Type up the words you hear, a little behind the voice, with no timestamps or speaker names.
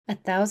A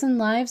Thousand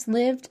Lives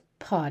Lived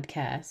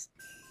podcast.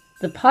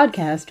 The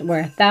podcast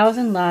where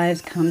 1,000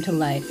 lives come to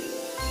life,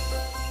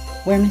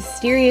 where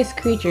mysterious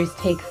creatures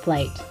take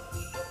flight,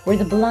 where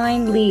the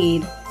blind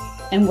lead,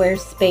 and where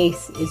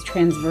space is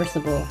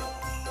transversible.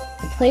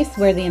 The place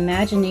where the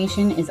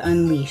imagination is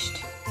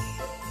unleashed.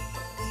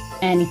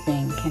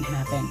 Anything can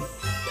happen.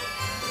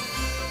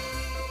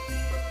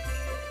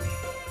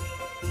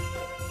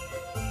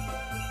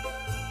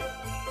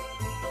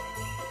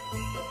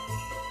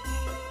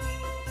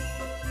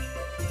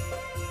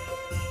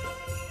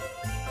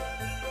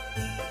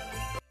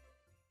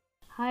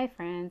 Hi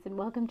friends, and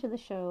welcome to the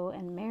show,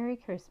 and Merry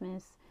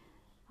Christmas.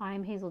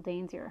 I'm Hazel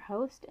Danes, your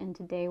host, and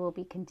today we'll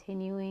be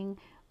continuing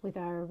with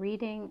our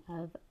reading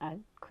of A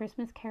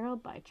Christmas Carol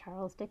by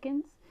Charles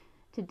Dickens.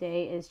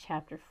 Today is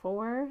chapter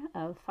 4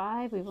 of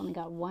 5. We've only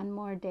got one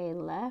more day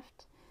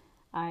left.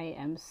 I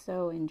am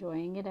so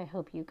enjoying it. I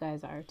hope you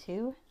guys are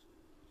too.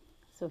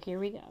 So here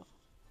we go.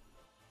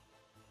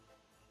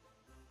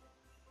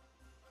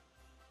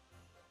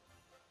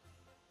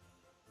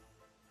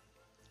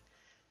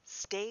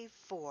 Stave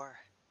 4,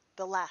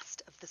 The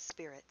Last of the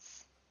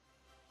Spirits.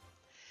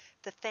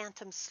 The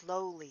phantom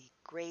slowly,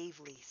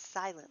 gravely,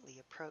 silently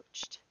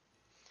approached.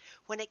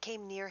 When it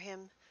came near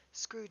him,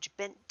 Scrooge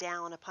bent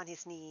down upon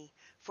his knee,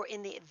 for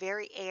in the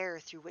very air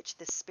through which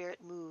this spirit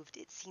moved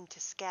it seemed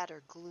to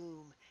scatter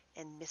gloom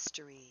and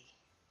mystery.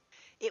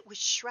 It was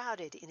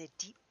shrouded in a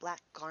deep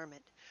black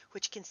garment,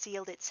 which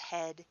concealed its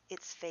head,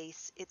 its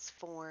face, its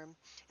form,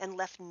 and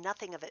left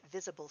nothing of it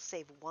visible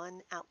save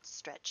one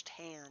outstretched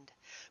hand.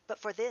 But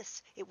for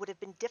this it would have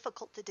been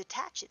difficult to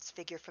detach its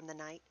figure from the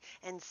night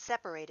and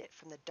separate it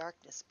from the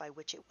darkness by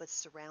which it was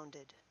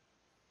surrounded.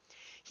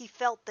 He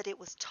felt that it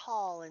was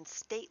tall and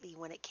stately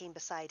when it came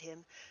beside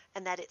him,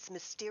 and that its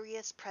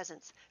mysterious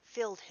presence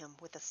filled him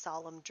with a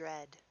solemn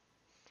dread.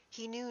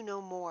 He knew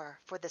no more,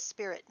 for the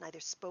spirit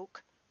neither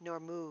spoke nor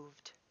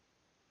moved.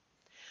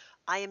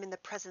 "I am in the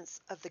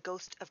presence of the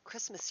ghost of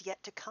Christmas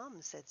yet to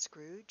come," said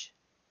Scrooge.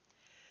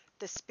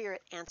 The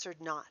spirit answered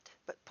not,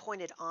 but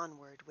pointed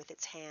onward with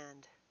its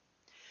hand.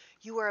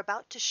 "You are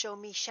about to show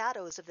me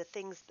shadows of the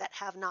things that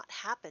have not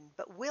happened,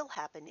 but will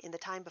happen in the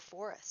time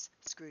before us,"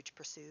 Scrooge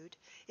pursued.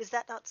 "Is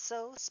that not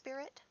so,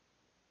 spirit?"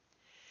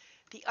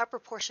 The upper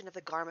portion of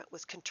the garment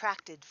was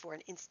contracted for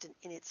an instant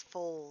in its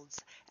folds,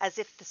 as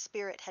if the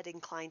spirit had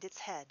inclined its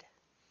head.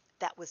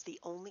 That was the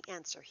only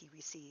answer he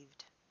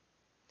received.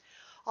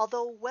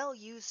 Although well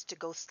used to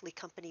ghostly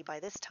company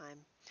by this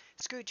time,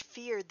 Scrooge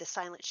feared the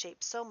silent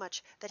shape so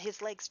much that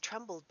his legs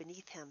trembled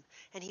beneath him,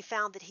 and he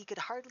found that he could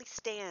hardly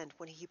stand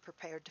when he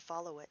prepared to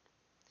follow it.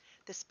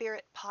 The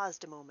spirit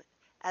paused a moment,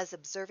 as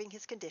observing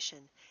his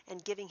condition,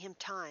 and giving him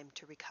time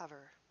to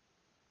recover.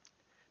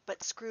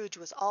 But Scrooge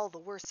was all the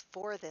worse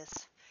for this.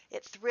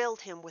 It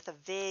thrilled him with a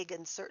vague,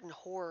 uncertain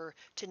horror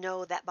to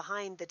know that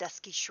behind the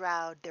dusky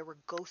shroud there were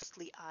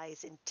ghostly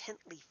eyes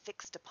intently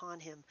fixed upon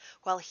him,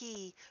 while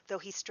he, though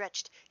he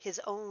stretched his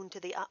own to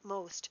the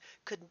utmost,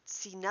 could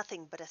see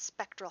nothing but a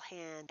spectral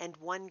hand and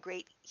one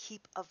great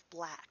heap of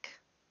black.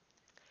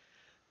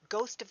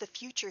 "Ghost of the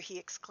future," he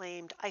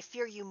exclaimed, "I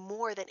fear you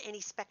more than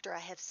any spectre I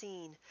have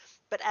seen.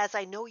 But as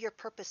I know your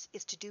purpose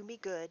is to do me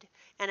good,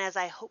 and as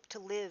I hope to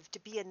live to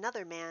be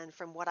another man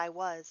from what I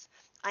was,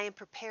 I am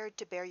prepared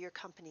to bear your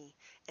company,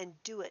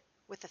 and do it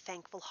with a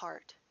thankful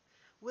heart.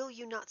 Will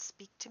you not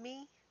speak to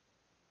me?"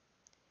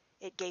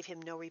 It gave him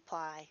no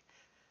reply.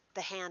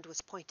 The hand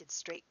was pointed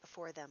straight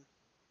before them.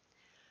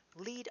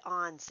 "Lead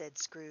on," said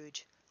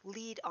Scrooge.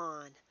 "Lead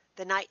on.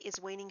 The night is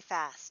waning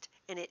fast,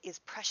 and it is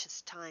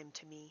precious time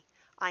to me.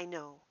 I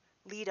know.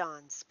 Lead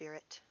on,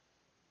 spirit."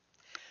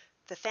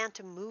 The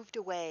phantom moved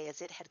away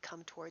as it had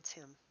come towards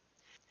him.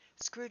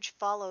 Scrooge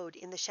followed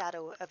in the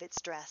shadow of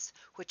its dress,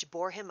 which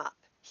bore him up,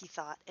 he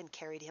thought, and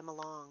carried him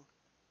along.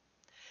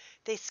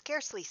 They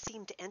scarcely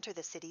seemed to enter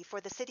the city, for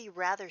the city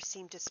rather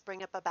seemed to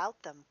spring up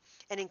about them,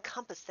 and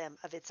encompass them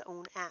of its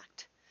own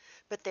act.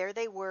 But there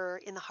they were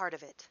in the heart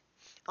of it,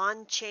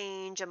 on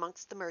 'change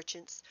amongst the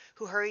merchants,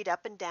 who hurried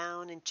up and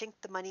down, and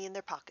chinked the money in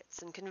their pockets,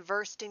 and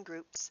conversed in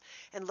groups,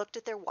 and looked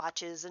at their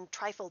watches, and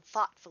trifled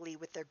thoughtfully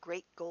with their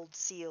great gold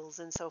seals,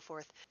 and so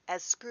forth,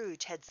 as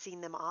Scrooge had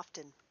seen them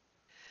often.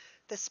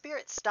 The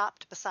spirit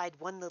stopped beside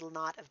one little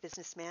knot of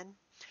businessmen.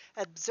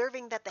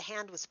 Observing that the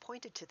hand was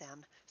pointed to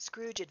them,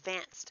 Scrooge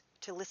advanced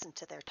to listen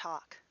to their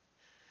talk.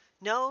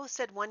 "No,"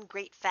 said one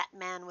great fat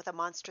man with a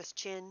monstrous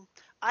chin,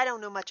 "I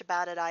don't know much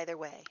about it either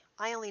way.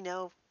 I only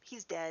know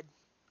he's dead."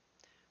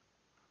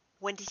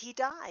 "When did he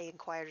die?"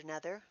 inquired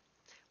another.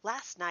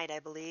 "Last night, I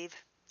believe."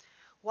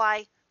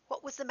 "Why,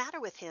 what was the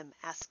matter with him?"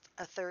 asked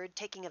a third,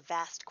 taking a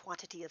vast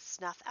quantity of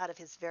snuff out of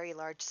his very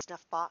large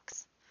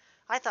snuff-box.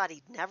 "I thought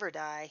he'd never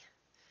die."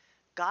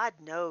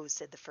 "God knows,"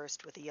 said the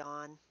first with a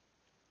yawn.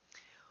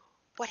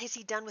 "What has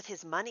he done with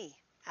his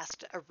money?"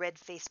 asked a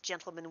red-faced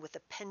gentleman with a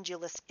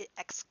pendulous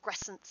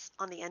excrescence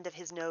on the end of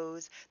his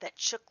nose that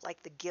shook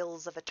like the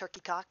gills of a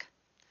turkey-cock.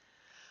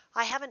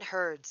 "I haven't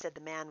heard," said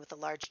the man with the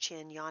large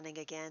chin, yawning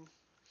again.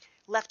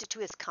 "Left it to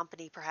his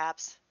company,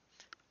 perhaps.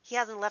 He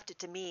hasn't left it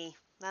to me.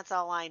 That's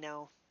all I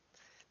know."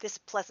 This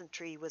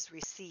pleasantry was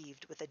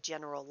received with a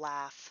general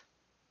laugh.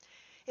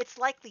 "It's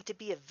likely to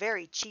be a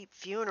very cheap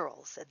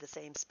funeral," said the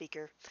same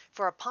speaker,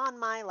 "for upon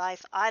my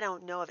life I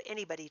don't know of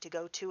anybody to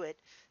go to it.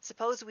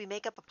 Suppose we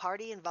make up a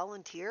party and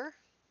volunteer?"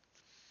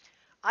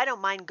 "I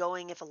don't mind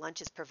going if a lunch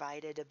is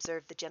provided,"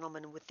 observed the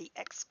gentleman with the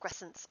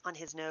excrescence on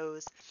his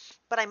nose,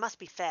 "but I must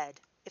be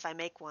fed, if I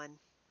make one."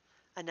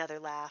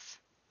 Another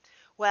laugh.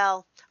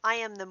 "Well, I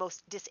am the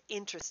most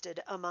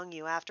disinterested among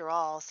you, after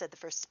all," said the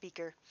first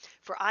speaker,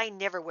 "for I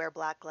never wear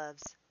black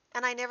gloves,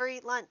 and I never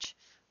eat lunch.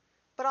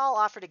 But I'll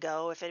offer to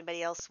go, if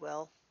anybody else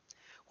will.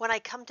 When I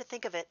come to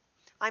think of it,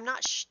 I'm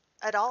not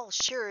at all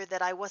sure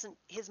that I wasn't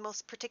his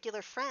most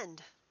particular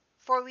friend,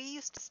 for we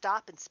used to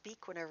stop and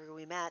speak whenever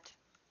we met.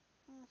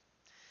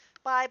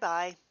 Bye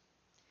bye."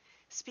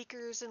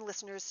 Speakers and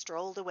listeners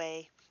strolled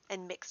away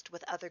and mixed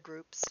with other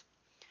groups.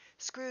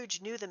 Scrooge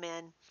knew the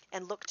men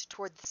and looked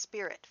toward the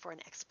spirit for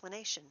an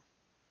explanation.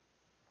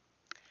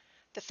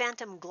 The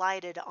phantom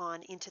glided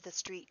on into the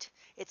street.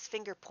 Its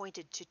finger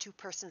pointed to two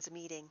persons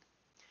meeting.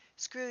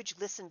 Scrooge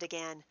listened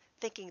again,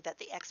 thinking that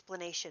the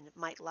explanation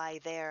might lie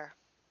there.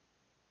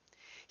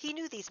 He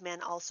knew these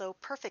men also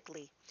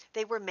perfectly.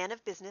 They were men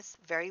of business,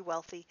 very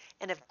wealthy,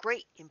 and of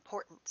great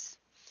importance.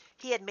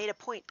 He had made a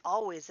point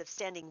always of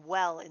standing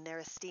well in their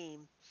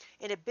esteem.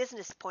 In a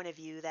business point of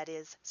view, that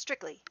is,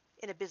 strictly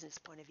in a business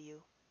point of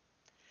view.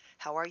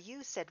 "How are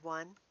you?" said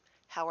one.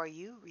 "How are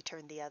you?"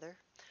 returned the other.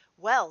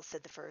 "Well,"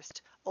 said the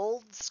first,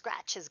 "Old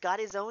Scratch has got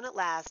his own at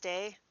last,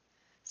 eh?"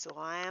 "So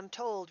I am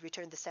told,"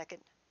 returned the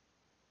second.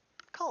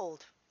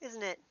 "Cold,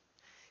 isn't it?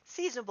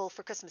 Seasonable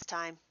for Christmas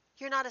time.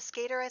 You're not a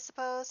skater, I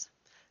suppose?"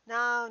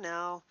 "No,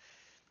 no.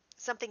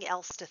 Something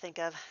else to think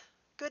of.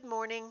 Good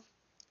morning."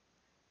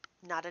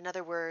 Not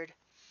another word.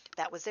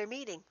 That was their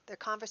meeting, their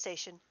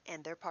conversation,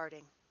 and their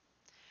parting.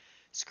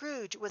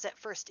 Scrooge was at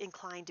first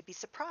inclined to be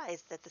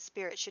surprised that the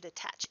spirit should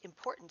attach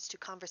importance to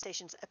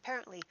conversations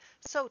apparently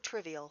so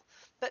trivial,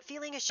 but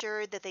feeling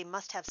assured that they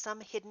must have some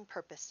hidden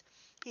purpose,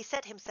 he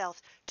set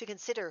himself to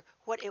consider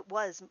what it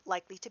was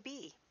likely to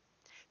be.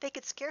 They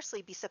could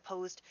scarcely be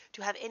supposed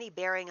to have any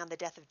bearing on the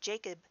death of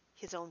Jacob,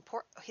 his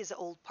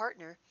old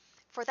partner,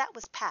 for that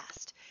was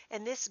past,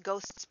 and this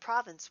ghost's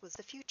province was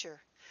the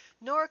future.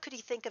 Nor could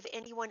he think of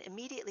anyone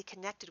immediately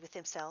connected with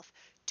himself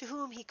to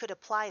whom he could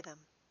apply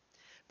them.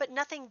 But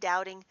nothing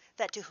doubting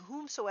that to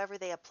whomsoever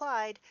they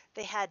applied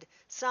they had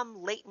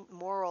some latent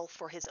moral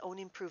for his own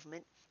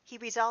improvement, he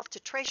resolved to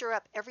treasure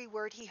up every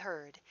word he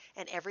heard,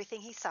 and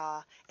everything he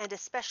saw, and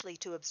especially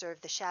to observe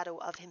the shadow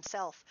of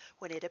himself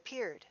when it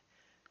appeared.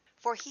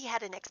 For he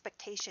had an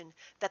expectation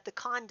that the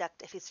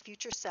conduct of his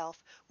future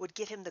self would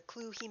give him the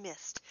clue he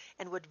missed,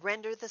 and would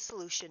render the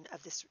solution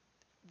of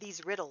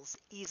these riddles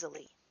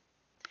easily.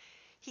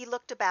 He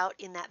looked about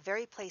in that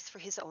very place for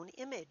his own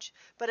image,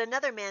 but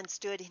another man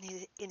stood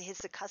in his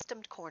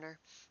accustomed corner,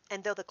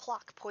 and though the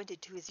clock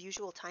pointed to his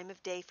usual time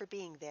of day for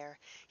being there,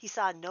 he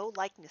saw no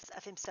likeness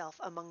of himself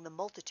among the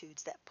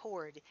multitudes that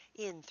poured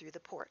in through the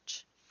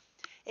porch.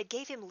 It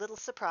gave him little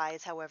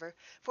surprise, however,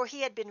 for he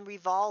had been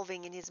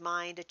revolving in his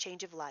mind a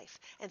change of life,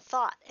 and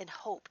thought and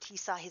hoped he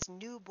saw his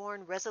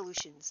new-born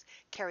resolutions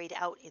carried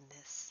out in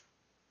this.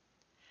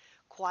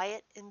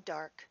 Quiet and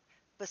dark,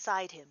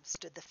 beside him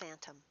stood the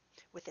phantom,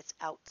 with its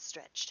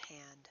outstretched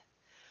hand.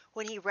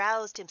 When he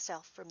roused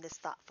himself from this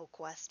thoughtful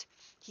quest,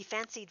 he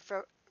fancied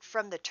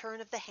from the turn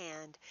of the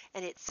hand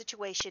and its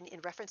situation in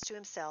reference to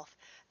himself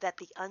that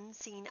the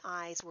unseen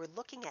eyes were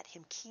looking at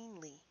him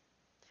keenly.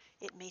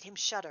 It made him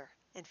shudder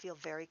and feel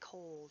very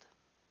cold.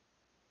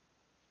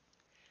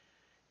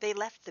 They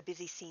left the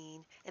busy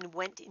scene and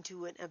went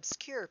into an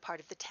obscure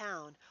part of the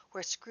town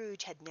where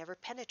Scrooge had never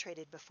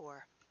penetrated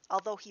before,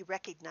 although he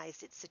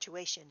recognized its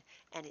situation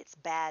and its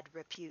bad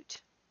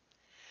repute.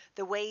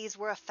 The ways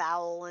were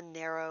foul and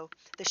narrow,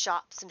 the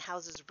shops and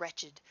houses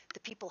wretched, the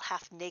people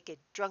half naked,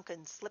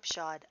 drunken,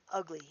 slipshod,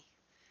 ugly.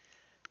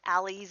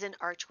 Alleys and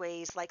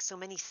archways, like so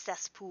many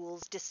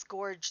cesspools,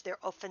 disgorged their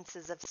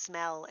offences of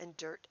smell and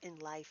dirt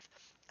and life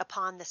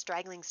upon the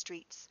straggling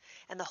streets,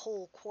 and the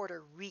whole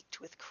quarter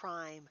reeked with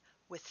crime,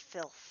 with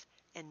filth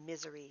and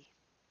misery.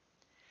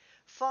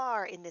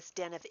 Far in this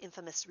den of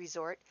infamous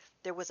resort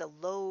there was a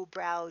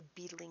low-browed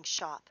beetling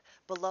shop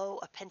below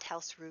a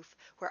penthouse roof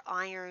where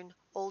iron,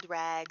 old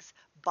rags,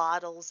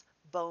 bottles,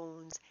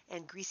 bones,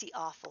 and greasy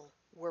offal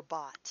were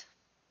bought.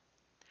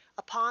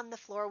 Upon the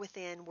floor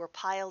within were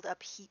piled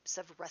up heaps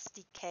of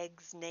rusty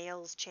kegs,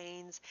 nails,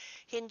 chains,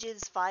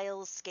 hinges,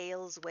 files,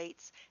 scales,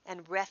 weights,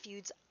 and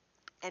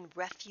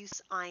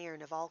refuse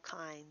iron of all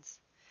kinds.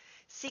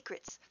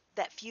 Secrets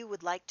that few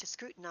would like to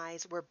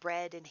scrutinize were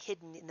bred and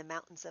hidden in the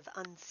mountains of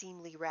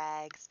unseemly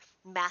rags,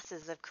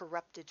 masses of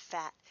corrupted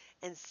fat,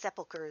 and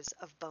sepulchres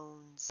of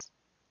bones.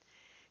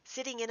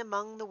 Sitting in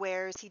among the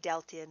wares he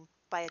dealt in,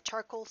 by a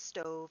charcoal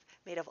stove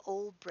made of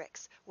old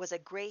bricks, was a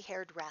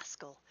gray-haired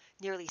rascal,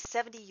 nearly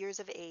 70 years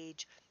of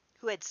age,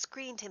 who had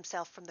screened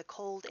himself from the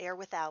cold air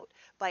without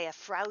by a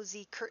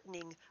frowsy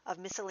curtaining of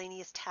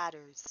miscellaneous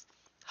tatters,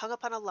 hung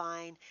upon a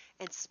line,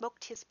 and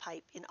smoked his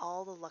pipe in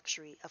all the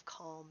luxury of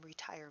calm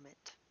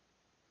retirement.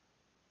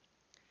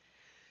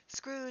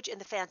 Scrooge and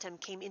the Phantom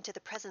came into the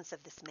presence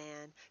of this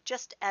man,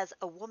 just as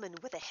a woman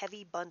with a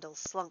heavy bundle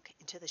slunk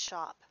into the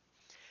shop.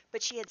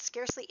 But she had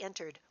scarcely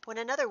entered when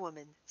another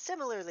woman,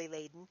 similarly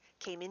laden,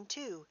 came in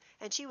too,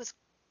 and she was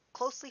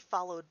closely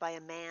followed by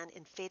a man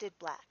in faded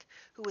black,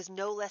 who was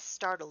no less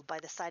startled by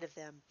the sight of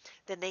them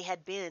than they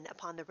had been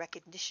upon the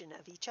recognition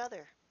of each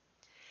other.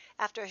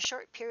 After a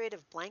short period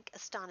of blank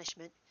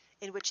astonishment,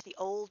 in which the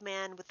old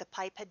man with the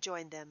pipe had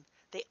joined them,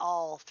 they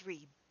all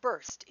three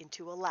burst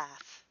into a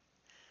laugh.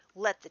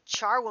 "Let the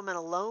charwoman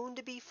alone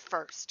to be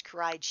first,"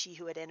 cried she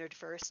who had entered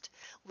first.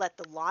 "Let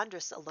the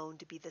laundress alone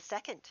to be the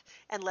second,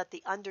 and let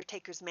the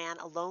undertaker's man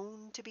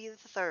alone to be the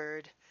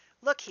third.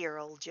 Look here,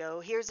 old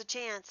Joe, here's a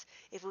chance,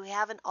 if we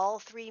haven't all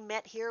three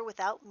met here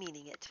without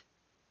meaning it."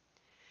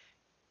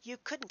 "You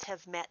couldn't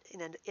have met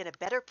in a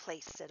better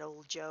place," said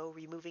old Joe,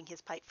 removing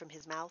his pipe from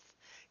his mouth.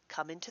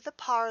 "Come into the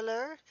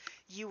parlor.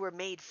 You were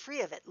made free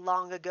of it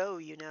long ago,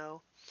 you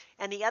know.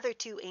 And the other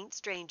two ain't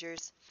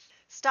strangers.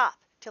 Stop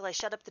till I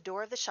shut up the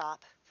door of the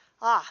shop.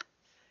 Ah,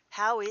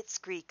 how it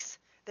squeaks!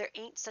 There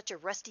ain't such a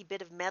rusty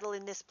bit of metal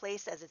in this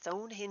place as its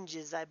own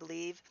hinges, I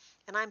believe,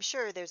 and I'm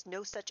sure there's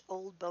no such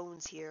old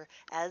bones here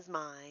as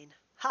mine.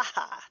 Ha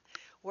ha!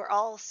 We're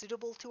all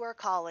suitable to our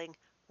calling.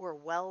 We're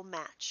well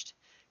matched.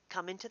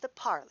 Come into the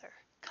parlor.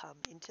 Come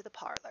into the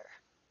parlor."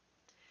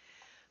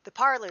 The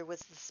parlor was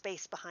the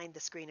space behind the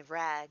screen of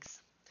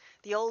rags.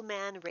 The old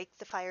man raked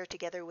the fire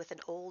together with an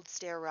old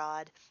stair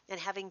rod, and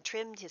having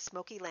trimmed his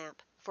smoky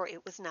lamp, for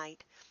it was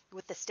night,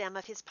 with the stem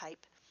of his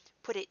pipe,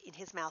 put it in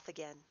his mouth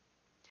again.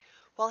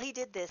 While he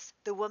did this,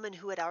 the woman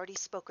who had already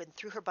spoken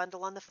threw her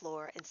bundle on the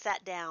floor and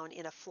sat down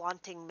in a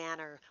flaunting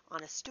manner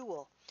on a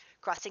stool,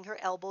 crossing her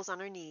elbows on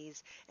her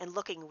knees and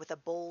looking with a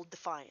bold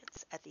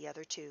defiance at the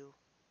other two.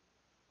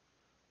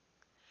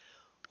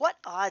 "What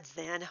odds,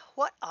 then?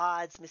 What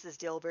odds, Mrs.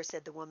 Dilber?"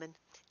 said the woman.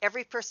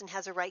 "Every person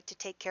has a right to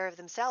take care of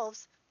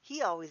themselves.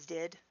 He always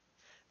did."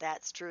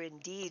 "That's true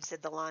indeed,"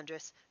 said the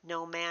laundress.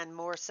 "No man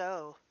more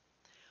so."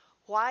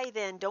 "Why,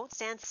 then, don't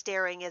stand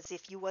staring as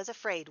if you was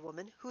afraid,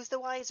 woman. Who's the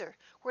wiser?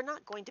 We're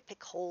not going to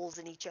pick holes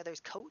in each other's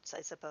coats,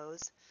 I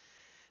suppose."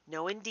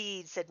 "No,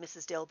 indeed," said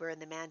Mrs. Dilber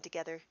and the man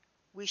together.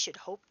 "We should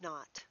hope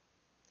not."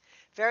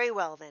 "Very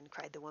well, then,"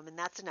 cried the woman.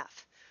 "That's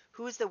enough.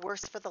 Who's the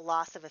worse for the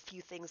loss of a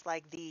few things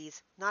like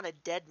these? Not a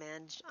dead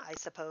man, I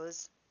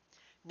suppose."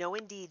 "No,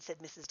 indeed," said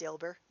Mrs.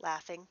 Dilber,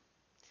 laughing.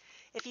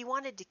 "If he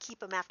wanted to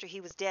keep him after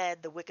he was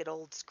dead, the wicked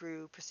old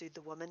screw," pursued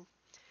the woman,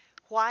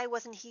 "why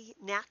wasn't he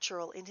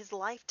natural in his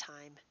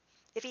lifetime?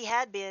 If he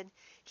had been,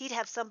 he'd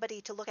have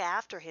somebody to look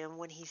after him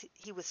when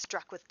he was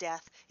struck with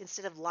death,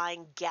 instead of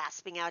lying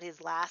gasping out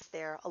his last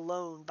there,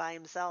 alone by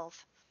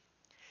himself."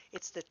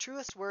 "It's the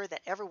truest word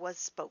that ever was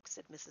spoke,"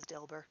 said Mrs.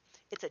 Dilber.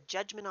 "It's a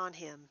judgment on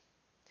him."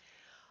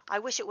 "I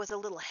wish it was a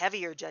little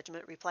heavier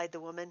judgment," replied the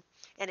woman,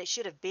 "and it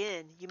should have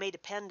been, you may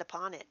depend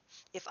upon it,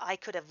 if I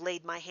could have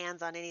laid my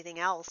hands on anything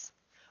else.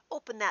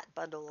 Open that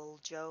bundle,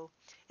 old Joe,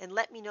 and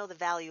let me know the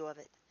value of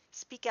it.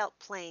 Speak out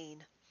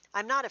plain.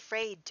 I'm not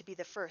afraid to be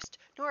the first,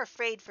 nor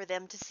afraid for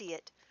them to see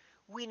it.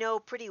 We know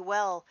pretty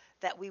well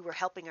that we were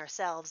helping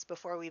ourselves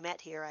before we met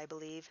here, I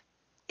believe.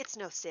 It's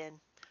no sin.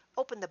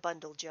 Open the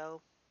bundle,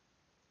 Joe."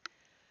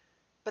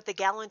 But the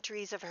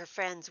gallantries of her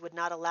friends would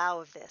not allow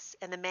of this,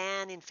 and the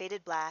man in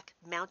faded black,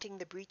 mounting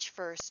the breech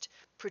first,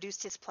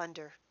 produced his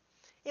plunder.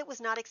 It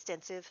was not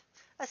extensive.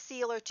 A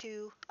seal or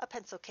two, a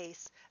pencil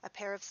case, a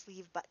pair of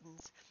sleeve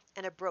buttons,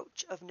 and a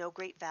brooch of no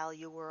great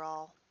value were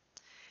all.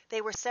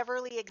 They were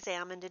severally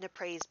examined and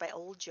appraised by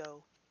old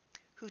Joe,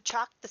 who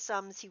chalked the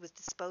sums he was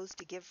disposed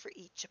to give for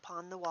each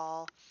upon the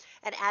wall,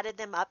 and added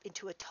them up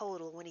into a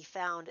total when he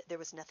found there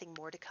was nothing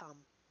more to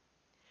come.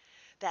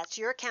 "That's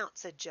your account,"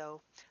 said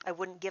Joe. "I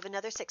wouldn't give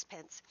another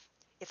sixpence,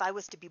 if I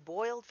was to be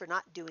boiled for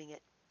not doing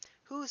it.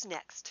 Who's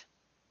next?"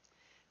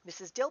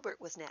 Mrs.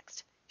 Dilbert was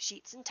next.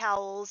 Sheets and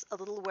towels, a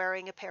little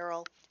wearing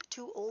apparel,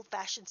 2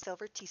 old-fashioned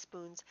silver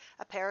teaspoons,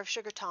 a pair of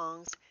sugar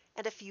tongs,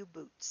 and a few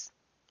boots.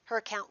 Her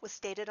account was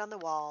stated on the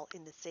wall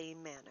in the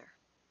same manner.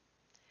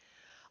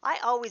 "I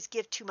always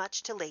give too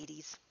much to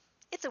ladies.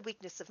 It's a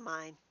weakness of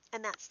mine,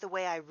 and that's the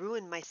way I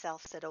ruin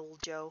myself," said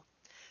old Joe.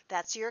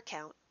 "That's your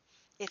account.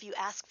 If you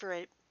ask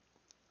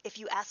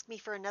me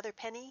for another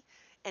penny,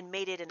 and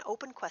made it an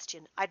open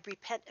question, I'd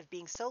repent of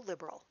being so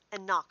liberal,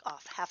 and knock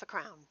off half a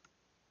crown."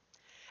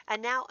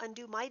 "And now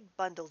undo my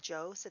bundle,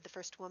 Joe," said the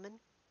first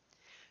woman.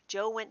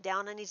 Joe went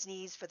down on his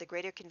knees for the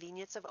greater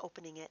convenience of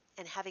opening it,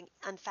 and having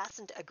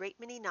unfastened a great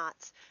many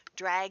knots,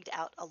 dragged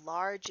out a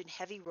large and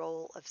heavy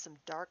roll of some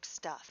dark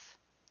stuff.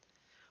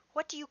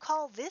 "What do you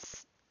call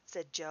this?"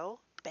 said Joe.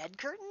 "Bed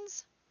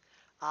curtains?"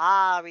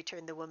 "Ah,"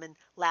 returned the woman,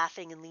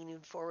 laughing and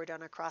leaning forward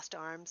on her crossed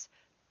arms,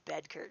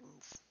 "bed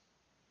curtains."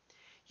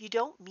 "You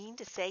don't mean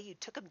to say you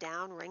took him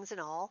down, rings and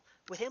all,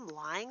 with him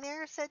lying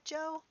there?" said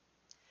Joe.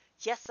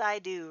 "Yes, I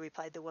do,"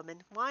 replied the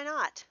woman. "Why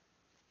not?"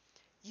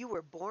 "You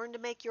were born to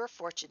make your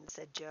fortune,"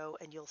 said Joe,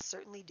 "and you'll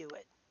certainly do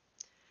it."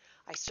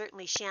 "I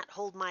certainly shan't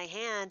hold my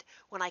hand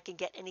when I can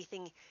get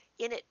anything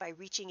in it by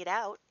reaching it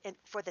out, and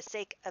for the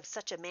sake of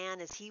such a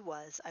man as he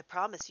was, I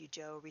promise you,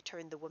 Joe,"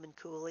 returned the woman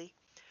coolly.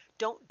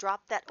 Don't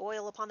drop that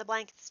oil upon the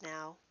blankets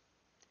now."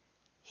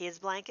 "His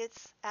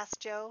blankets?" asked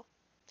Joe.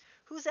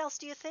 "Whose else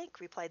do you think?"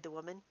 replied the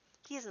woman.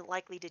 "He isn't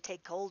likely to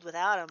take cold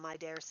without 'em, I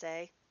dare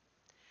say."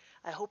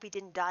 "I hope he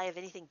didn't die of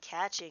anything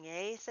catching,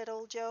 eh?" said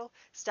old Joe,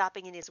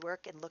 stopping in his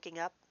work and looking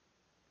up.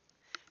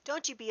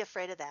 "Don't you be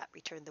afraid of that,"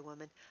 returned the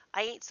woman.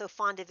 "I ain't so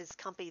fond of his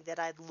company that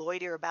I'd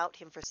loiter about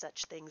him for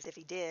such things if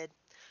he did.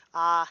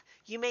 Ah,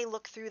 you may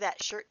look through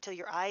that shirt till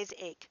your eyes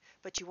ache,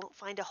 but you won't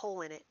find a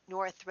hole in it,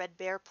 nor a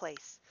threadbare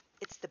place.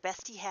 It's the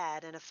best he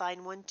had, and a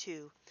fine one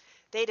too.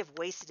 They'd have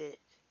wasted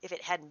it if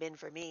it hadn't been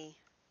for me."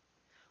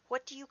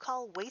 "What do you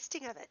call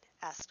wasting of it?"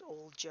 asked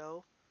old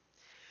Joe.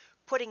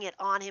 "Putting it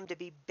on him to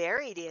be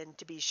buried in,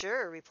 to be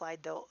sure,"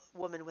 replied the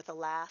woman with a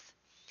laugh.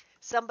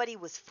 "Somebody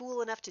was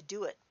fool enough to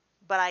do it,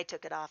 but I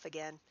took it off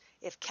again.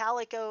 If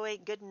calico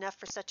ain't good enough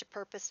for such a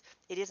purpose,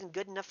 it isn't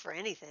good enough for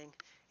anything.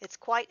 It's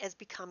quite as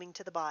becoming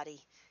to the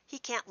body. He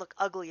can't look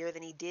uglier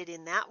than he did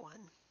in that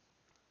one."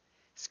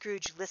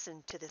 Scrooge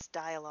listened to this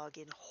dialogue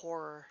in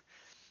horror.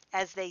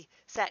 As they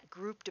sat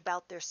grouped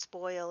about their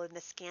spoil in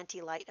the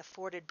scanty light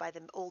afforded by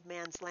the old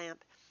man's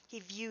lamp, he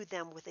viewed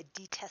them with a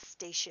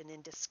detestation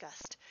and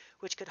disgust,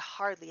 which could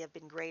hardly have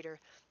been greater,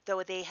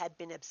 though they had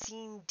been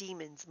obscene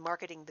demons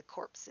marketing the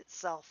corpse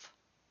itself.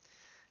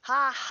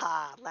 "Ha,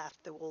 ha!"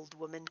 laughed the old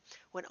woman,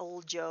 when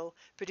old Joe,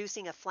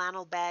 producing a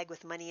flannel bag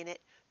with money in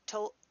it,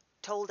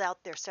 told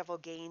out their several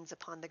gains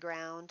upon the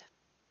ground.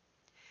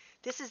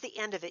 "This is the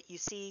end of it, you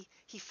see.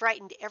 He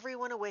frightened every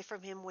one away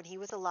from him when he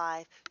was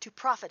alive, to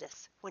profit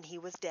us when he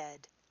was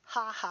dead.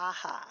 Ha, ha,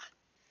 ha!"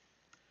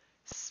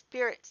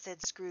 "Spirit,"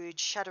 said Scrooge,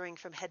 shuddering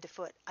from head to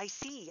foot, I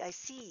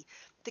see.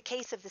 The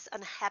case of this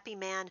unhappy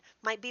man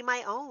might be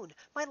my own.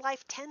 My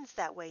life tends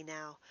that way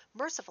now.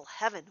 Merciful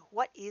Heaven,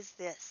 what is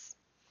this?"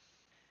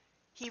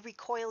 He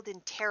recoiled in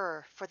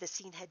terror, for the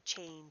scene had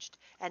changed,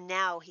 and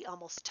now he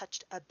almost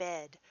touched a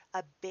bed,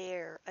 a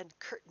bare,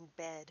 uncurtained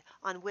bed,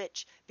 on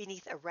which,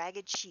 beneath a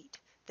ragged sheet,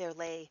 there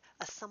lay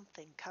a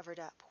something covered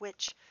up,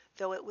 which,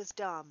 though it was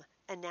dumb,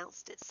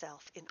 announced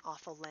itself in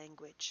awful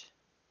language.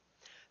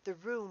 The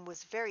room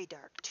was very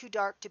dark, too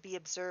dark to be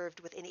observed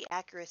with any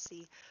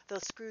accuracy, though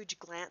Scrooge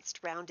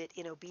glanced round it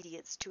in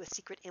obedience to a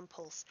secret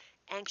impulse,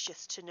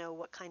 anxious to know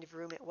what kind of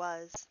room it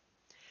was.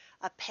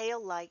 A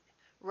pale light,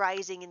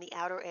 rising in the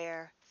outer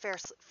air,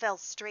 fell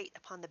straight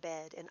upon the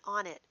bed, and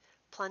on it,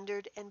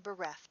 plundered and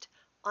bereft,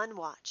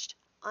 unwatched,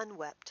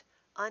 unwept,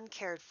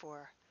 uncared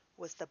for,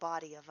 was the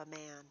body of a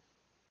man.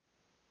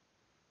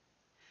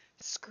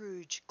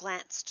 Scrooge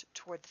glanced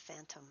toward the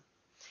phantom.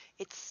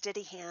 Its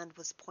steady hand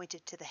was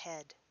pointed to the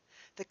head.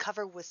 The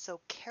cover was so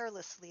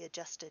carelessly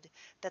adjusted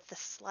that the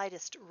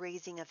slightest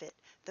raising of it,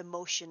 the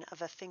motion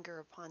of a finger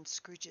upon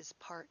Scrooge's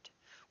part,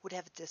 would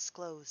have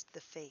disclosed the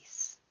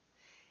face.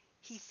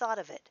 He thought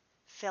of it,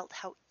 felt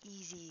how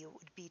easy it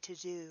would be to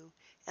do,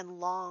 and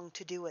longed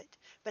to do it,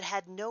 but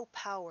had no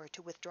power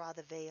to withdraw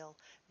the veil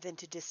than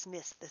to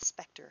dismiss the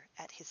spectre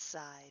at his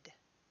side.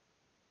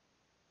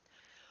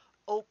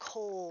 "O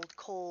cold,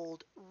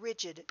 cold,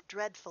 rigid,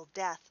 dreadful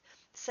death,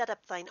 set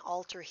up thine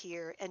altar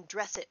here, and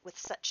dress it with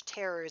such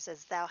terrors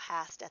as thou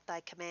hast at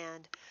thy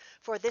command,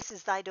 for this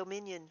is thy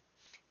dominion.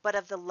 But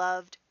of the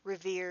loved,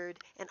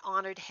 revered, and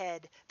honored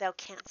head thou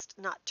canst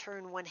not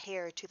turn one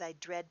hair to thy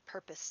dread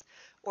purpose,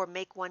 or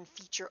make one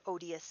feature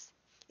odious.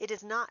 It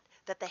is not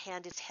that the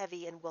hand is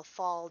heavy and will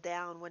fall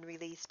down when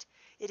released.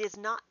 It is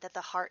not that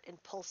the heart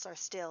and pulse are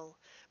still,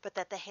 but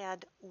that the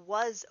hand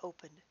was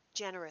open,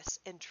 generous,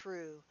 and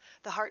true,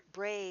 the heart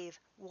brave,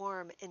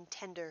 warm, and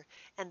tender,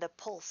 and the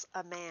pulse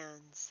a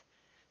man's.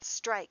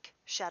 Strike,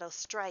 shadow,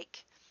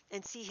 strike,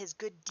 and see his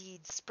good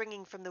deeds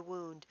springing from the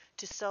wound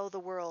to sow the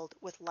world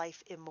with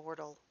life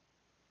immortal."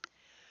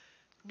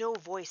 No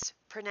voice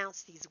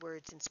pronounced these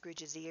words in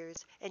Scrooge's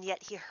ears, and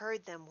yet he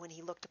heard them when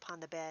he looked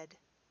upon the bed.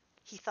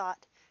 He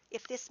thought,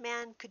 if this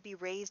man could be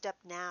raised up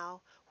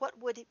now, what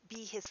would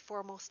be his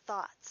foremost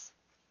thoughts?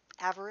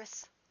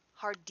 Avarice,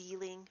 hard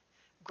dealing,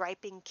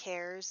 griping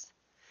cares.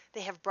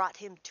 They have brought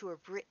him to a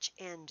rich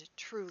end,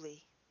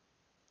 truly.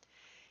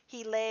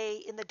 He lay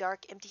in the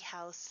dark, empty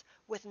house,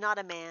 with not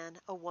a man,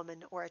 a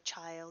woman, or a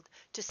child,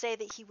 to say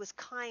that he was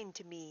kind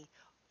to me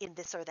in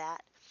this or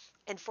that,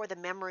 and for the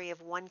memory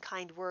of one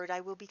kind word I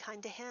will be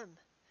kind to him.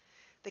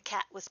 The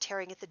cat was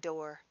tearing at the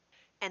door,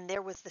 and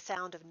there was the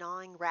sound of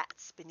gnawing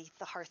rats beneath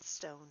the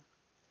hearthstone.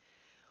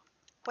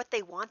 What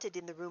they wanted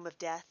in the room of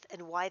death,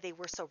 and why they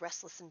were so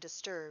restless and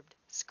disturbed,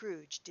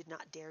 Scrooge did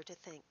not dare to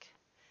think.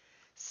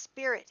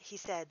 "Spirit," he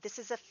said, "this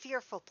is a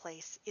fearful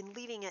place. In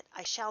leaving it,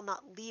 I shall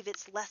not leave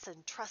its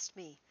lesson, trust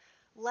me.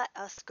 Let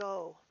us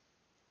go."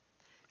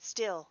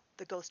 Still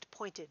the ghost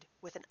pointed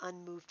with an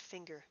unmoved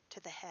finger to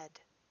the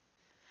head.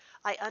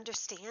 "I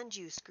understand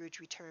you," Scrooge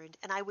returned,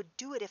 "and I would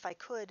do it if I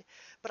could,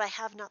 but I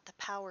have not the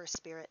power,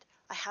 Spirit.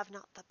 I have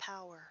not the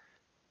power."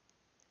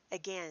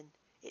 Again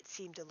it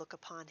seemed to look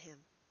upon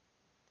him.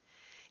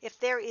 "If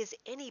there is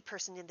any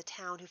person in the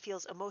town who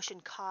feels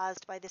emotion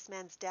caused by this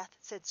man's death,"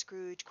 said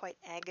Scrooge, quite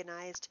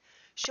agonized,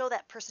 "show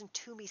that person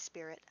to me,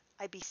 Spirit.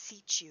 I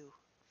beseech you."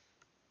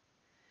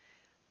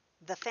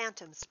 The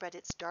phantom spread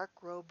its dark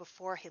robe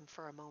before him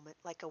for a moment,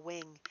 like a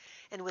wing,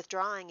 and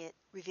withdrawing it,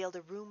 revealed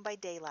a room by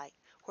daylight,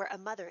 where a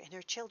mother and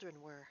her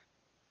children were.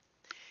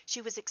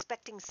 She was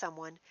expecting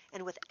someone,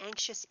 and with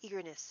anxious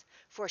eagerness,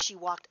 for she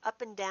walked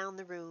up and down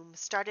the room,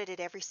 started at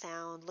every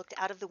sound, looked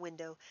out of the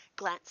window,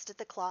 glanced at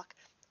the clock,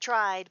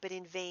 tried, but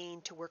in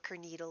vain, to work her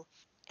needle,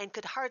 and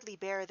could hardly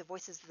bear the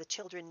voices of the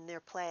children in their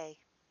play.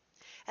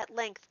 At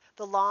length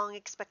the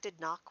long-expected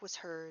knock was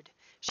heard.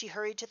 She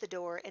hurried to the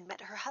door and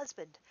met her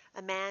husband,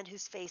 a man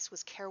whose face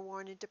was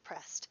careworn and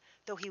depressed,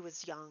 though he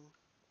was young.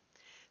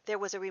 There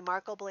was a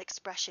remarkable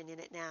expression in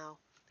it now,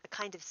 a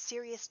kind of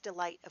serious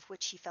delight of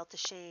which he felt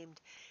ashamed,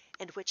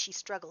 and which he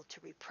struggled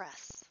to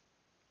repress.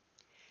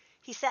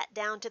 He sat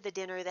down to the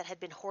dinner that had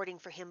been hoarding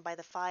for him by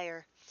the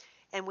fire,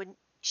 and when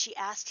she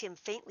asked him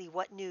faintly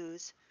what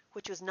news,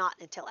 which was not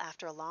until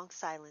after a long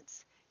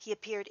silence, he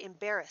appeared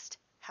embarrassed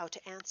how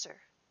to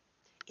answer.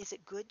 "Is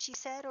it good," she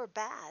said, "or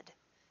bad?"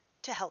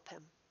 To help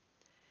him.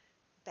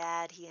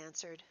 "Bad," he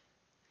answered.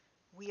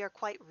 "We are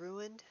quite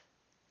ruined?"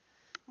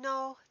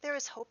 "No, there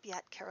is hope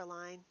yet,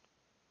 Caroline."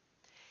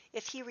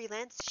 "If he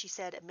relents," she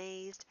said,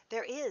 amazed,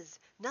 "there is.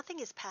 Nothing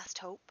is past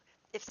hope,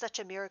 if such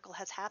a miracle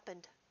has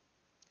happened."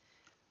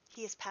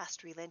 "He is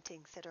past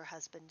relenting," said her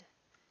husband.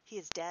 "He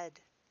is dead."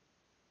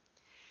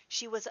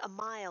 She was a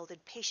mild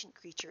and patient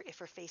creature if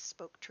her face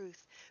spoke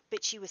truth,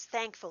 but she was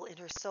thankful in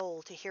her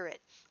soul to hear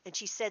it, and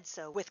she said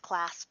so with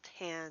clasped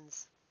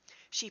hands.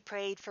 She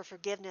prayed for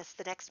forgiveness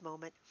the next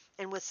moment,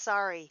 and was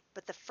sorry,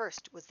 but the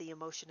first was the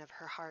emotion of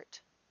her heart.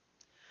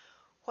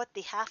 "What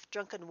the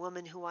half-drunken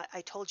woman who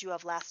I told you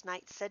of last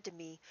night said to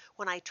me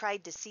when I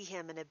tried to see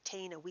him and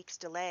obtain a week's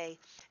delay,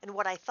 and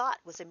what I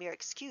thought was a mere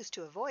excuse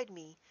to avoid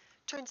me,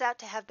 turns out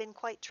to have been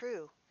quite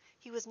true.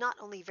 He was not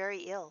only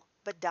very ill,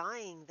 but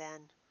dying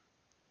then."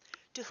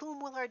 "To whom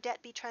will our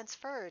debt be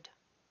transferred?"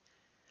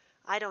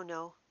 "I don't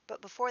know,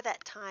 but before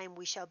that time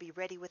we shall be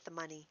ready with the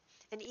money,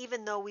 and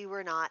even though we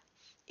were not,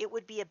 it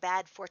would be a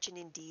bad fortune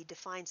indeed to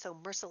find so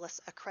merciless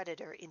a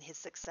creditor in his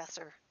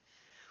successor.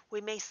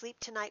 We may sleep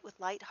tonight with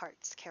light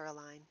hearts,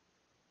 Caroline."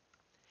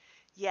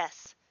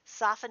 Yes,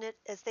 soften it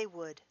as they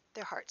would,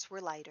 their hearts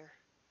were lighter.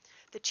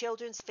 The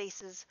children's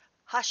faces,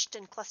 hushed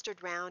and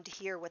clustered round to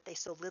hear what they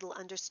so little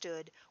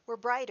understood, were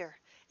brighter,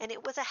 and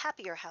it was a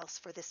happier house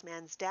for this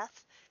man's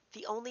death.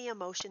 The only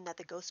emotion that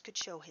the ghost could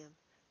show him,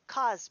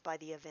 caused by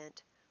the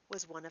event,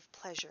 was one of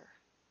pleasure.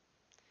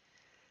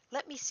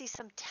 "Let me see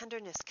some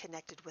tenderness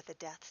connected with the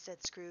death,"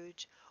 said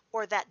Scrooge,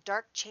 "or that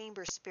dark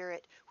chamber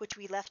spirit which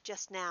we left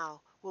just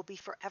now will be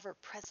forever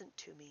present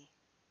to me."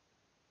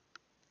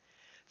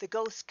 The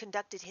ghost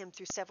conducted him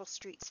through several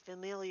streets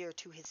familiar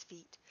to his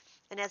feet,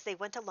 and as they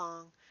went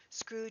along,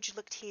 Scrooge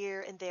looked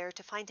here and there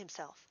to find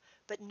himself,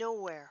 but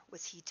nowhere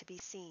was he to be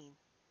seen.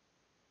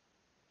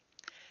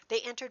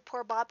 They entered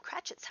poor Bob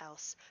Cratchit's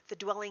house, the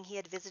dwelling he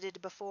had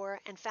visited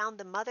before, and found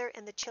the mother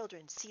and the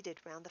children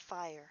seated round the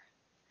fire.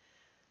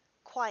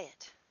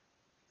 Quiet,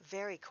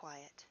 very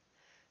quiet.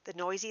 The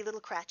noisy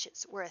little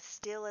Cratchits were as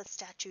still as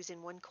statues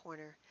in one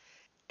corner,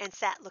 and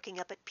sat looking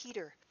up at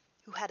Peter,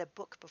 who had a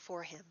book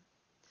before him.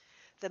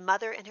 The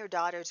mother and her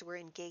daughters were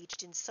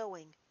engaged in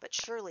sewing, but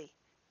surely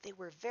they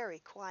were very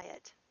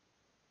quiet.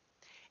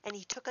 And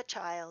he took a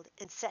child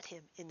and set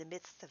him in the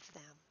midst of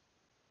them.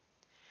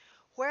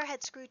 Where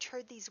had Scrooge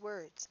heard these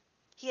words?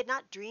 He had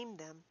not dreamed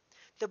them.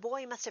 The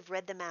boy must have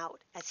read them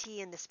out as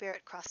he and the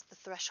spirit crossed the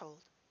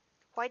threshold.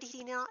 Why did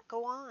he not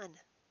go on?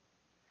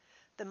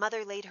 The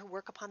mother laid her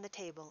work upon the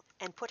table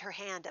and put her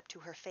hand up to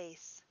her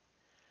face.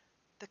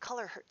 "The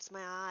color hurts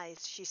my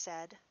eyes," she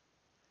said.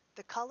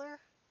 "The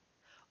color?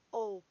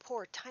 Oh,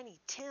 poor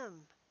Tiny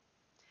Tim!"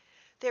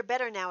 "They're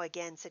better now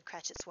again," said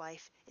Cratchit's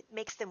wife. "It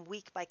makes them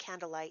weak by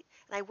candlelight,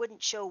 and I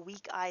wouldn't show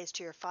weak eyes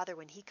to your father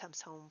when he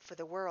comes home, for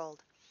the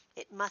world.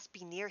 It must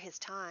be near his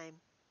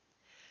time."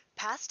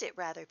 "Past it,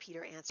 rather,"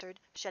 Peter answered,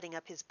 shutting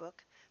up his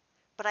book.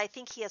 "But I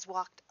think he has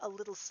walked a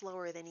little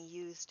slower than he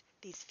used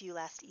these few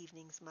last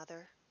evenings,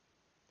 mother."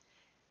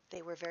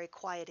 They were very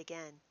quiet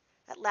again.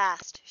 At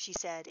last she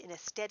said, in a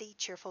steady,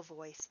 cheerful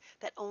voice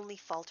that only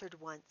faltered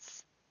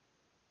once,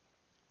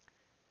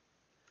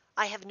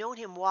 "I have known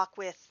him walk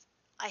with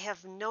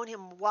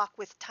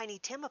Tiny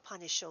Tim upon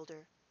his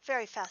shoulder,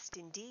 very fast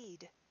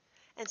indeed."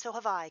 "And so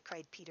have I,"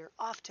 cried Peter,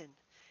 "often."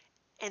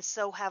 "And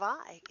so have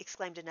I,"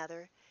 exclaimed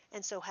another,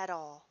 "and so had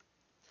all."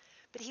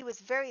 "But he was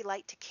very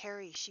light to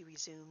carry," she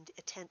resumed,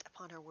 intent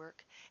upon her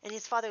work, "and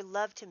his father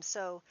loved him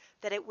so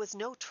that it was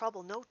no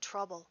trouble, no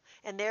trouble.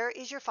 And there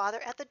is your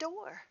father at the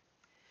door."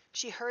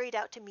 She hurried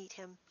out to meet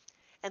him,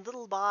 and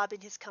little Bob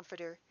in his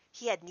comforter,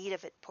 he had need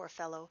of it, poor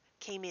fellow,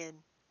 came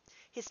in.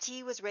 His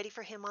tea was ready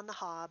for him on the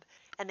hob,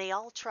 and they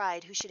all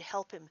tried who should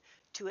help him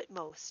to it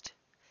most.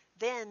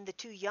 Then the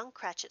two young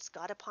Cratchits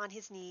got upon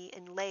his knee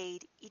and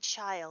laid, each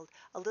child,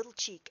 a little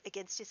cheek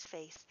against his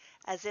face,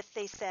 as if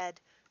they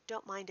said,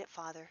 "Don't mind it,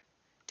 father.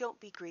 Don't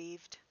be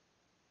grieved."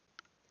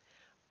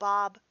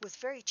 Bob was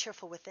very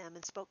cheerful with them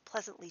and spoke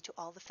pleasantly to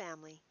all the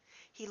family.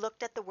 He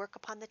looked at the work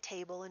upon the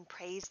table and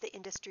praised the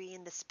industry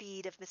and the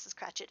speed of Mrs.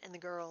 Cratchit and the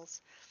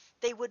girls.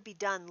 They would be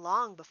done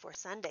long before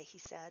Sunday, he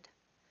said.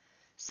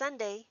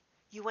 Sunday?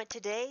 You went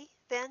today,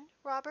 then,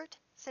 Robert?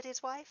 Said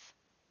his wife.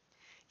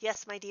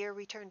 Yes, my dear,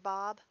 returned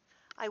Bob.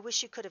 I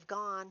wish you could have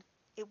gone.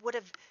 It would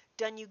have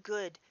done you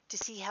good to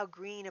see how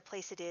green a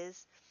place it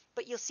is.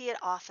 But you'll see it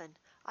often.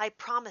 I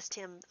promised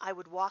him I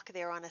would walk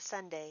there on a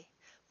Sunday.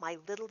 My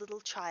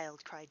little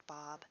child, cried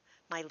Bob.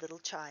 My little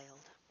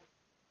child.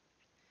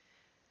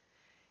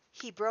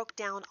 He broke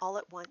down all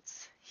at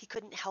once. He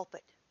couldn't help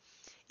it.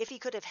 If he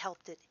could have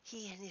helped it,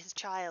 he and his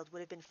child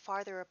would have been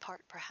farther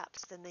apart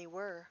perhaps than they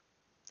were.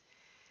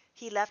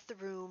 He left the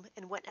room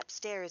and went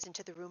upstairs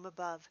into the room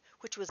above,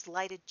 which was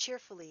lighted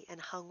cheerfully and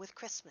hung with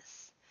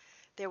Christmas.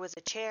 There was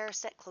a chair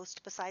set close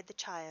beside the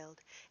child,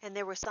 and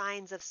there were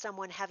signs of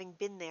someone having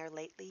been there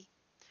lately.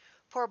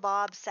 Poor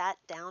Bob sat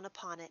down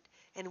upon it,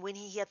 and when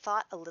he had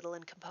thought a little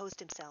and composed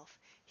himself,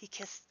 he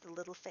kissed the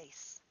little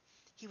face.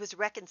 He was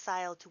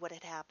reconciled to what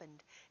had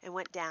happened, and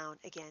went down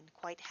again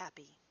quite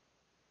happy.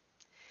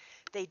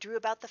 They drew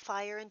about the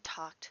fire and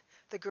talked,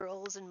 the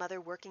girls and mother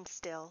working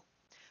still.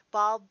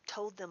 Bob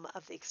told them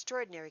of the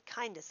extraordinary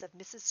kindness of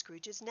Mrs.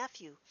 Scrooge's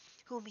nephew,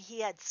 whom he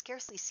had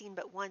scarcely seen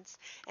but once,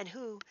 and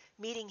who,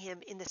 meeting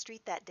him in the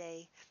street that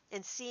day,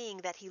 and seeing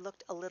that he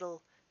looked a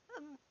little,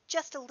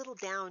 just a little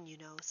down, you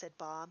know, said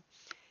Bob,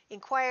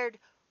 inquired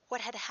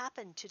what had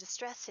happened to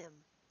distress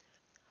him.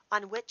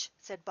 On which,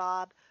 said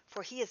Bob,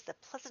 for he is the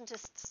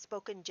pleasantest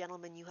spoken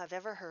gentleman you have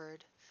ever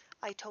heard,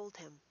 I told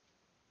him.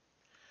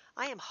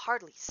 I am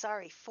heartily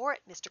sorry for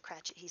it, Mr.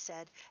 Cratchit, he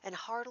said, and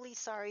heartily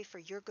sorry for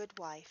your good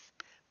wife.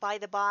 By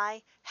the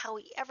by, how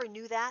he ever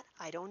knew that,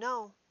 I don't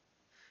know.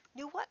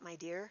 Knew what, my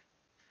dear?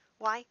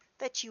 Why,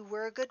 that you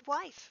were a good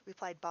wife,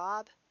 replied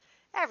Bob.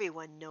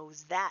 Everyone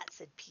knows that,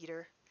 said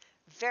Peter.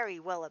 Very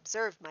well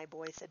observed, my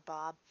boy, said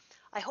Bob.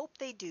 I hope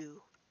they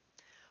do.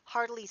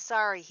 Heartily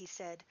sorry, he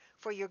said,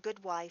 for your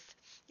good wife.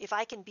 If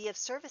I can be of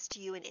service to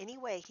you in any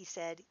way, he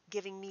said,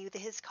 giving me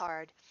his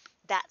card,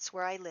 that's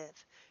where I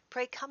live.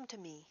 Pray come to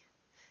me.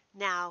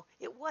 Now,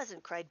 it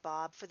wasn't, cried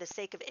Bob, for the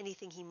sake of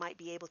anything he might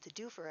be able to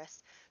do for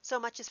us, so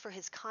much as for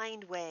his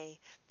kind way,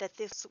 that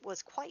this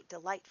was quite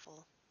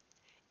delightful.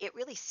 It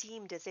really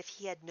seemed as if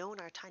he had known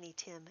our Tiny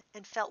Tim,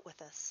 and felt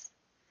with us.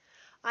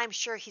 I'm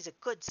sure he's a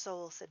good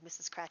soul, said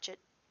Mrs. Cratchit.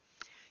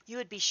 You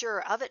would be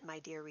sure of it, my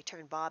dear,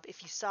 returned Bob,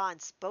 if you saw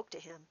and spoke to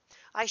him.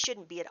 I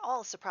shouldn't be at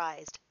all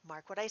surprised,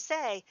 mark what I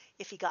say,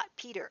 if he got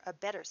Peter a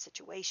better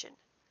situation.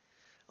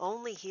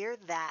 Only hear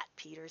that,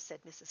 Peter,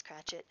 said Mrs.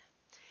 Cratchit.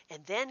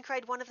 And then,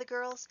 cried one of the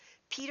girls,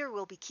 Peter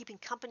will be keeping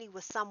company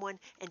with someone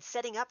and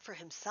setting up for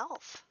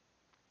himself.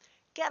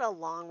 Get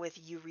along with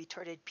you,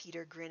 retorted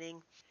Peter,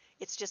 grinning.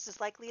 It's just as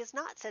likely as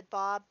not, said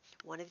Bob,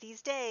 one of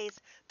these days,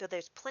 though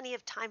there's plenty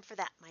of time for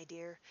that, my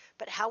dear.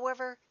 But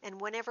however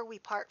and whenever we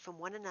part from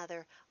one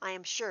another, I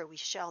am sure we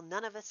shall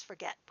none of us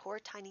forget poor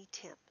Tiny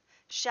Tim,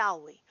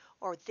 shall we,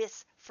 or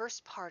this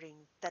first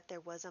parting that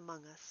there was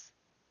among us?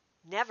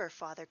 Never,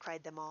 father,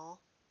 cried them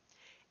all.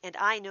 And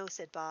I know,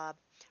 said Bob,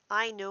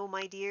 I know,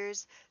 my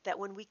dears, that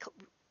when we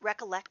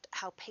recollect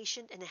how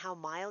patient and how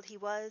mild he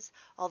was,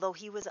 although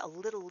he was a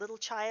little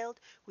child,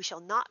 we shall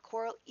not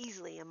quarrel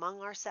easily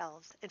among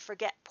ourselves, and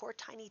forget poor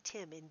Tiny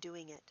Tim in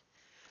doing it.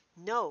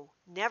 No,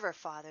 never,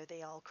 father,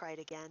 they all cried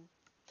again.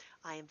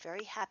 I am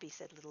very happy,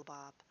 said little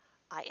Bob.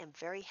 I am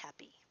very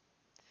happy.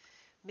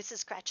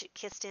 Mrs. Cratchit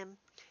kissed him,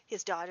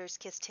 his daughters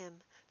kissed him,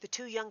 the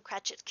two young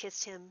Cratchits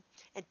kissed him,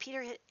 and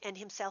Peter and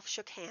himself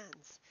shook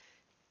hands.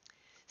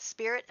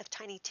 Spirit of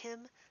Tiny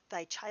Tim,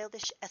 thy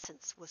childish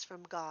essence was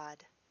from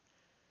God.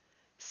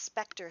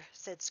 Spectre,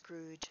 said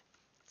Scrooge,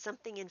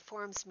 something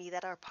informs me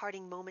that our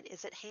parting moment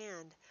is at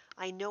hand.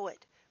 I know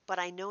it, but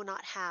I know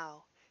not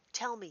how.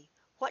 Tell me,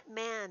 what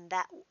man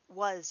that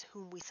was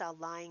whom we saw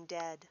lying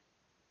dead?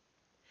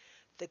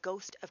 The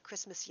ghost of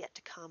Christmas yet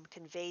to come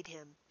conveyed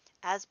him,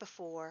 as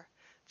before,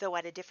 though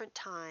at a different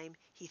time,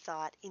 he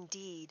thought,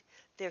 indeed,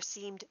 there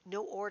seemed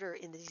no order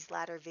in these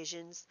latter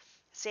visions,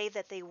 save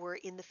that they were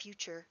in the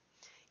future,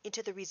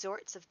 into the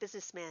resorts of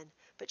business men,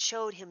 but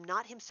showed him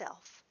not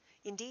himself.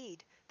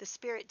 Indeed, the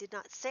spirit did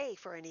not say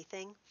for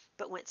anything,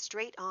 but went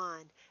straight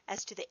on,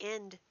 as to the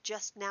end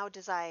just now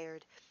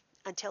desired,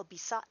 until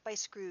besought by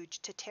Scrooge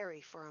to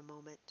tarry for a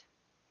moment.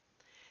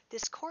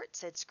 This court,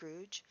 said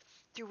Scrooge,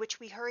 through which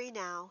we hurry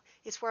now,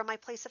 is where my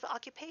place of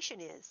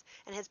occupation is,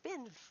 and has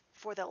been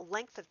for the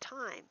length of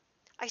time.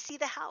 I see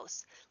the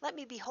house. Let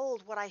me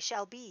behold what I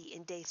shall be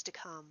in days to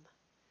come.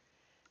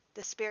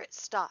 The spirit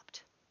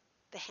stopped.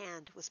 The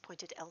hand was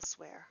pointed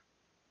elsewhere.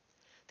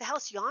 The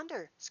house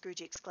yonder,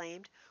 Scrooge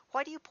exclaimed.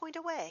 Why do you point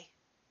away?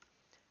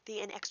 The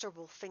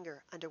inexorable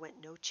finger underwent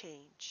no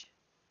change.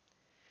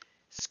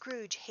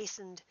 Scrooge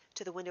hastened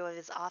to the window of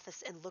his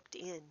office and looked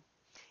in.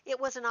 It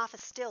was an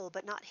office still,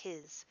 but not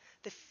his.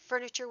 The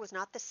furniture was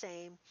not the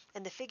same,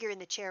 and the figure in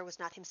the chair was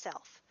not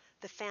himself.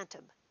 The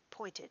phantom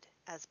pointed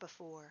as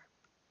before.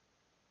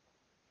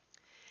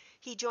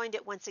 He joined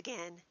it once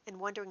again, and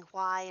wondering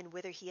why and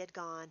whither he had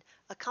gone,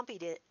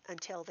 accompanied it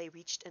until they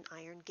reached an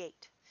iron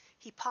gate.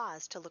 He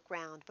paused to look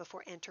round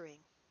before entering.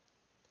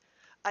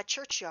 A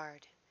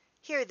churchyard.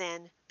 Here,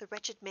 then, the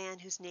wretched man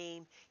whose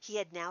name he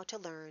had now to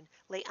learn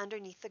lay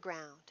underneath the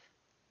ground.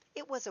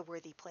 It was a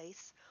worthy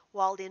place,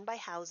 walled in by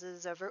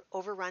houses,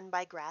 overrun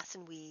by grass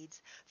and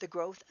weeds, the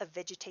growth of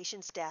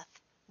vegetation's death,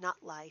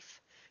 not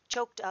life,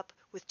 choked up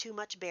with too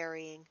much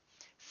burying,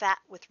 fat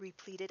with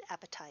repleted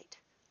appetite.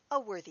 A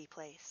worthy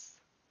place.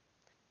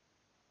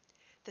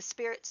 The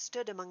spirit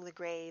stood among the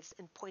graves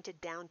and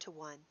pointed down to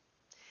one.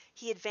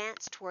 He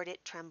advanced toward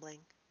it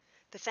trembling.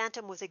 The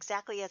phantom was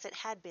exactly as it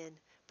had been,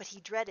 but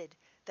he dreaded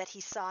that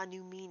he saw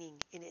new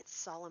meaning in its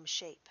solemn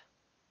shape.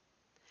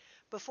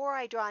 "Before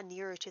I draw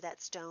nearer to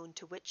that stone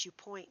to which you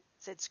point,"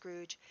 said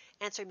Scrooge,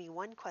 "answer me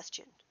one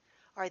question.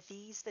 Are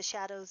these the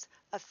shadows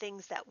of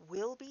things that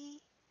will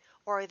be,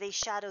 or are they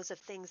shadows of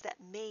things that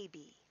may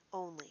be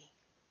only?"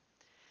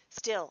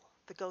 Still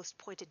the ghost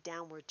pointed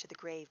downward to the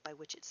grave by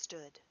which it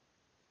stood.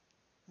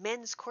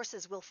 "Men's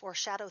courses will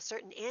foreshadow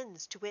certain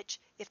ends, to which,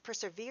 if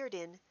persevered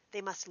in,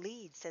 they must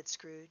lead," said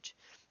Scrooge.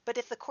 "But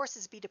if the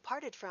courses be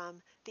departed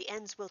from, the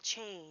ends will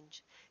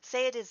change.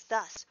 Say it is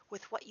thus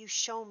with what you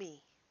show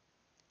me."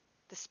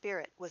 The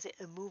spirit was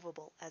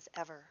immovable as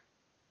ever.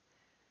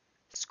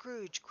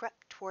 Scrooge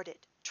crept toward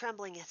it,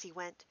 trembling as he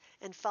went,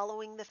 and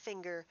following the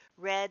finger,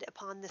 read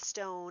upon the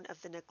stone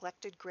of the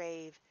neglected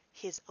grave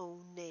his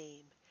own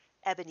name,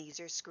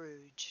 Ebenezer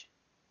Scrooge.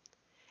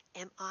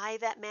 "Am I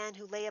that man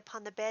who lay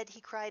upon the bed?" he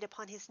cried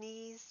upon his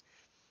knees.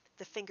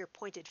 The finger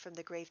pointed from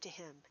the grave to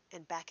him,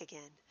 and back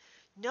again.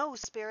 "No,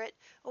 spirit!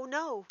 Oh,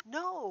 no,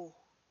 no!"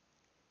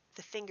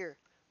 The finger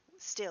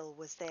still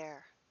was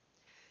there.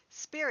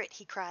 "Spirit,"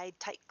 he cried,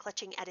 tight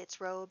clutching at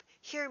its robe,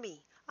 "hear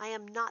me! I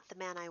am not the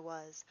man I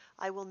was.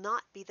 I will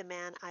not be the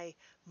man I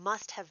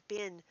must have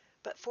been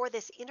but for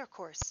this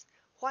intercourse.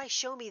 Why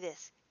show me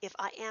this, if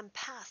I am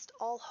past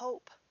all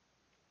hope?"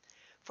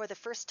 For the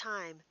first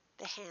time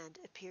the hand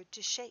appeared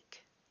to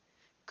shake.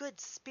 "Good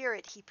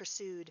spirit," he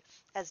pursued,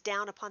 as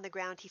down upon the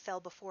ground he fell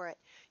before it,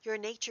 "your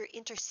nature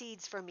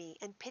intercedes for me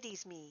and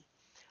pities me.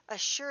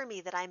 Assure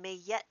me that I may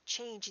yet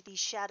change these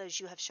shadows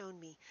you have shown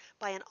me,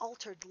 by an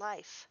altered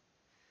life."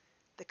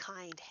 The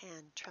kind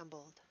hand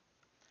trembled.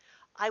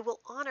 "I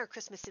will honor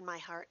Christmas in my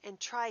heart, and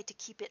try to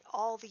keep it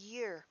all the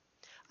year.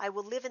 I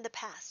will live in the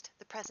past,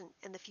 the present,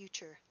 and the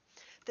future.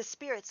 The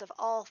spirits of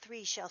all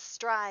three shall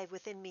strive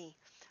within me.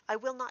 I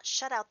will not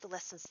shut out the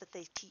lessons that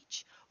they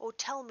teach. Oh,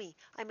 tell me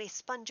I may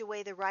sponge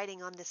away the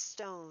writing on this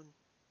stone."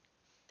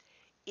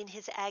 In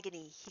his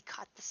agony he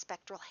caught the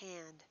spectral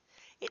hand.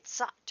 It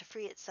sought to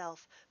free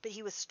itself, but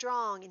he was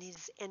strong in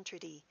his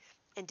entreaty,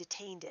 and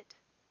detained it.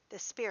 The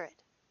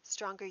spirit,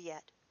 stronger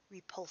yet,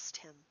 repulsed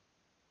him.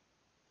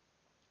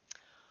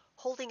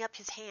 Holding up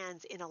his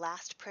hands in a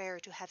last prayer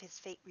to have his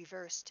fate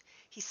reversed,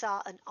 he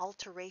saw an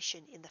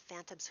alteration in the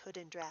phantom's hood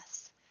and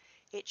dress.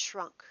 It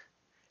shrunk,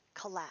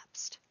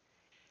 collapsed,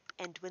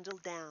 and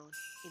dwindled down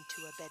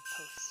into a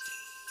bedpost.